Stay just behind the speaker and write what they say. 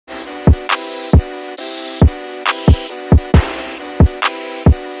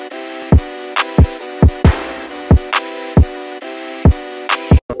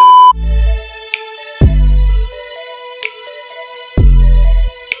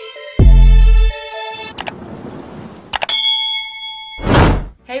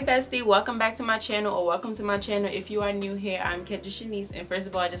bestie, welcome back to my channel, or welcome to my channel if you are new here. I'm Kendra Shanice, and first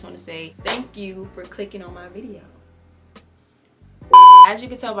of all I just want to say thank you for clicking on my video. As you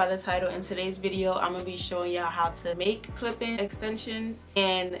can tell by the title, in today's video I'm gonna be showing y'all how to make clip-in extensions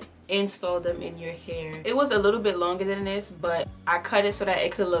and install them in your hair. It was a little bit longer than this, but I cut it so that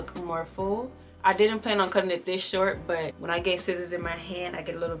it could look more full. I didn't plan on cutting it this short, but when I get scissors in my hand I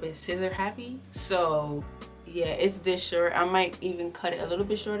get a little bit scissor happy, so yeah, it's this short. I might even cut it a little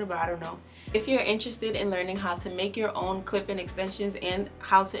bit shorter, but I don't know. If you're interested in learning how to make your own clip-in extensions and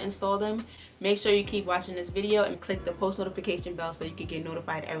how to install them, make sure you keep watching this video and click the post notification bell so you can get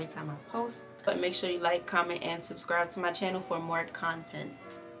notified every time I post. But make sure you like, comment, and subscribe to my channel for more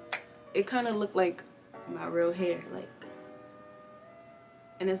content. It kind of looked like my real hair, like,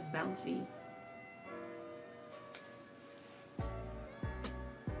 and it's bouncy.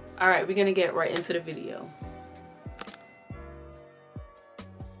 Alright, we're gonna get right into the video.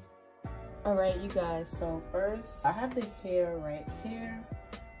 Alright you guys, so first I have the hair right here.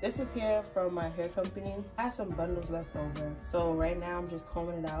 This is hair from my hair company. I have some bundles left over, so right now I'm just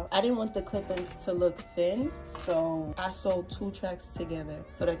combing it out. I didn't want the clip-ins to look thin, so I sewed 2 tracks together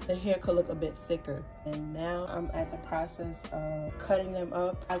so that the hair could look a bit thicker. And now I'm at the process of cutting them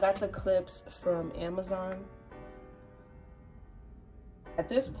up. I got the clips from Amazon. At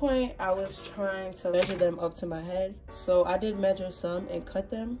this point, I was trying to measure them up to my head. So I did measure some and cut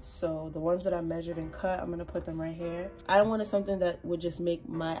them. So the ones that I measured and cut, I'm gonna put them right here. I wanted something that would just make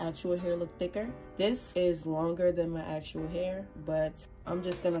my actual hair look thicker. This is longer than my actual hair, but I'm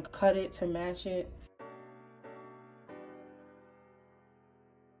just gonna cut it to match it.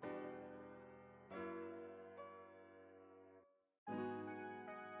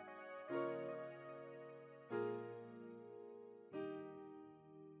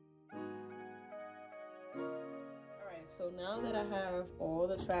 So now that I have all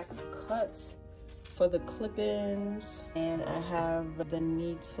the tracks cut for the clip-ins and I have the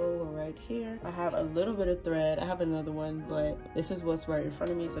needle right here, I have a little bit of thread. I have another one, but this is what's right in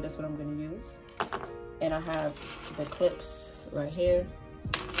front of me, so that's what I'm going to use. And I have the clips right here.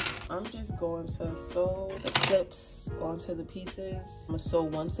 I'm just going to sew the clips onto the pieces. I'm going to sew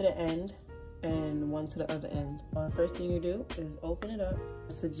one to the end and one to the other end. First thing you do is open it up.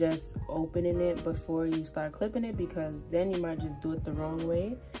 I suggest opening it before you start clipping it, because then you might just do it the wrong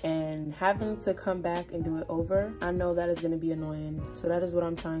way and having to come back and do it over. I know that is going to be annoying, so that is what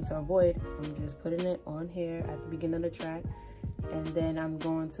I'm trying to avoid. I'm just putting it on here at the beginning of the track, and then I'm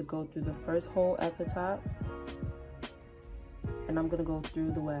going to go through the first hole at the top, and I'm going to go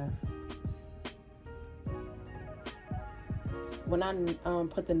through the weft. When I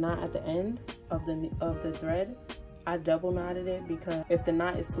put the knot at the end of the thread, I double knotted it, because if the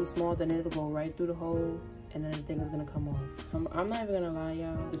knot is too small, then it'll go right through the hole and then the thing is gonna come off. I'm not even gonna lie,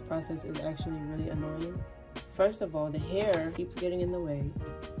 y'all, this process is actually really annoying. First of all, the hair keeps getting in the way.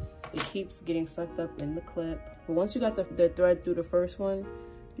 It keeps getting sucked up in the clip. But once you got the thread through the first one,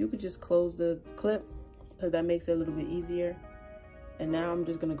 you could just close the clip, because that makes it a little bit easier. And now I'm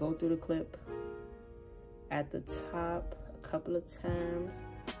just gonna go through the clip at the top couple of times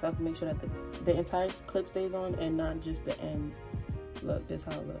so I can make sure that the entire clip stays on and not just the ends. Look, this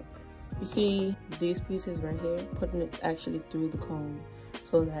how it look. You see these pieces right here, putting it actually through the comb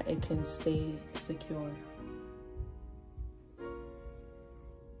so that it can stay secure.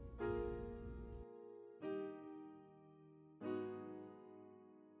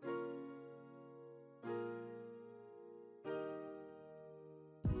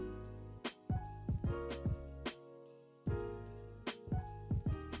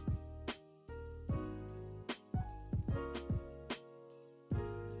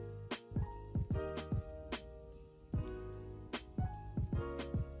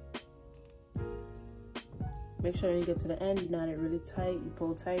 Make sure you get to the end, you knot it really tight, you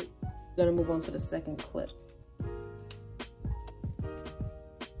pull tight. You're gonna move on to the second clip.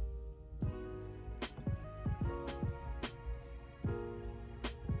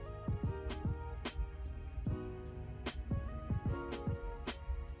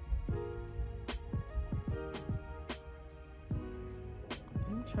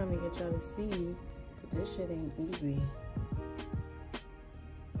 I'm trying to get y'all to see, but this shit ain't easy.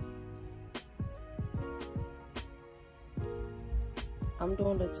 I'm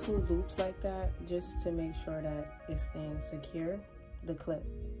doing the 2 loops like that just to make sure that it's staying secure. The clip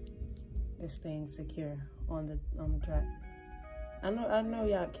is staying secure on the track. I know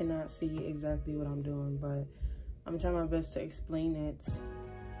y'all cannot see exactly what I'm doing, but I'm trying my best to explain it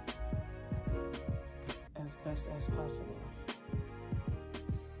as best as possible.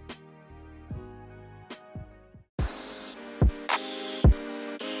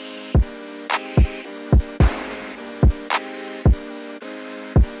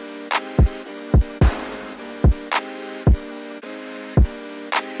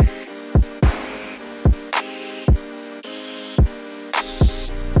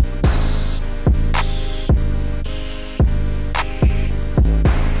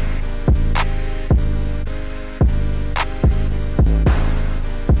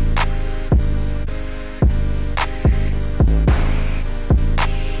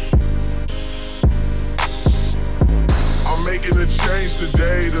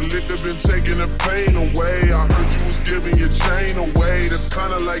 The liquor been taking the pain away. I heard you was giving your chain away. That's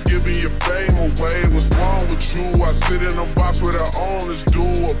kinda like giving your fame away. What's wrong with you? I sit in a box where the owners do.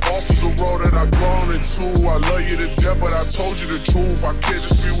 A boss is a road that I've grown into. I love you to death, but I told you the truth. I can't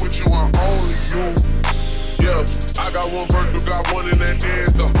just be with you, I'm only you. Yeah, I got one Virgo, got one in that day,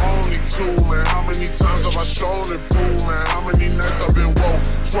 it's the only two, man. How many times have I shown and proved, man? How many nights I've been woke,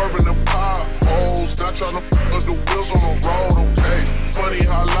 swerving the potholes, not trying to put the wheels on the road, okay? Funny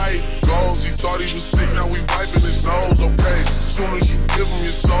how life goes, he thought he was sick, now we wiping his nose, okay? Soon as you give him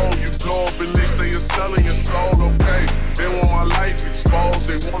your soul, you blow up and they say you're selling your soul, okay? They want my life exposed,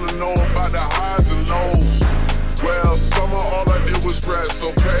 they wanna know about the highs and lows. Well, summer all I did was rest,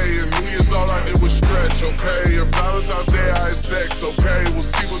 okay? And New Year's all I did was stretch, okay? And Valentine's Day I had sex, okay? We'll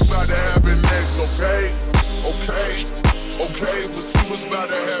see what's about to happen next, okay? Okay, okay, we'll see what's about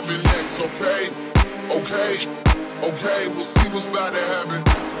to happen next, okay? Okay, okay, we'll see what's about to happen.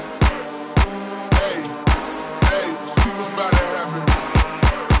 Hey, hey, we'll see what's about to happen.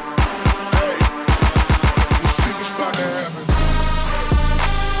 Hey, we'll see what's about to happen.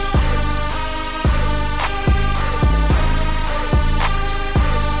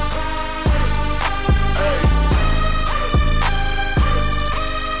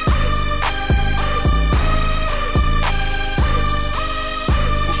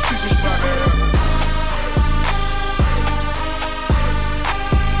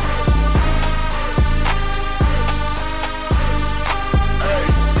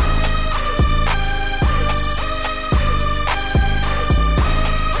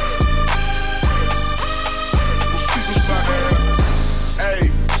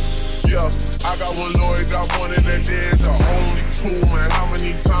 I got one lawyer, got one in that day, the only two, man. How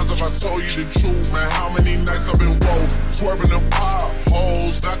many times have I told you the truth, man? How many nights I've been woke, swerving the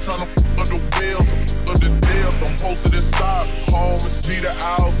potholes, not trying to f*** the wheels, of the deals. I'm posted in Stockholm, it's me, the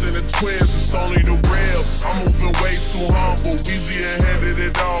Owls, and the twins, it's only the real. I'm moving way too humble, easy and handed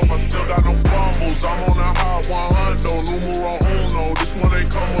it off, I still got no fumbles. I'm on a hot 100, numero uno, this one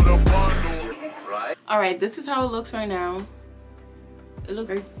ain't come with a bundle. Alright, this is how it looks right now. It looks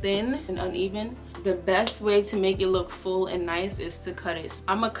very thin and uneven. The best way to make it look full and nice is to cut it.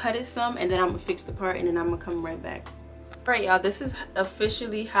 I'm gonna cut it some and then I'm gonna fix the part and then I'm gonna come right back. Alright y'all, this is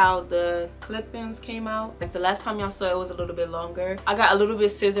officially how the clip-ins came out. Like the last time y'all saw it was a little bit longer. I got a little bit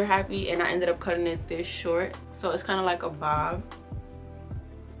scissor happy and I ended up cutting it this short. So it's kind of like a bob.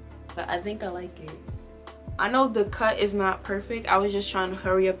 But I think I like it. I know the cut is not perfect. I was just trying to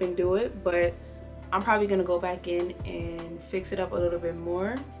hurry up and do it, but I'm probably gonna go back in and fix it up a little bit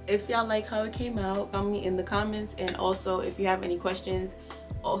more. If y'all like how it came out, tell me in the comments, and also if you have any questions,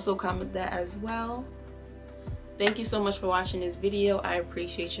 also comment that as well. Thank you so much for watching this video. I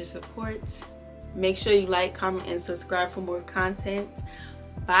appreciate your support. Make sure you like, comment, and subscribe for more content.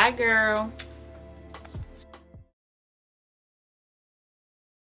 Bye, girl.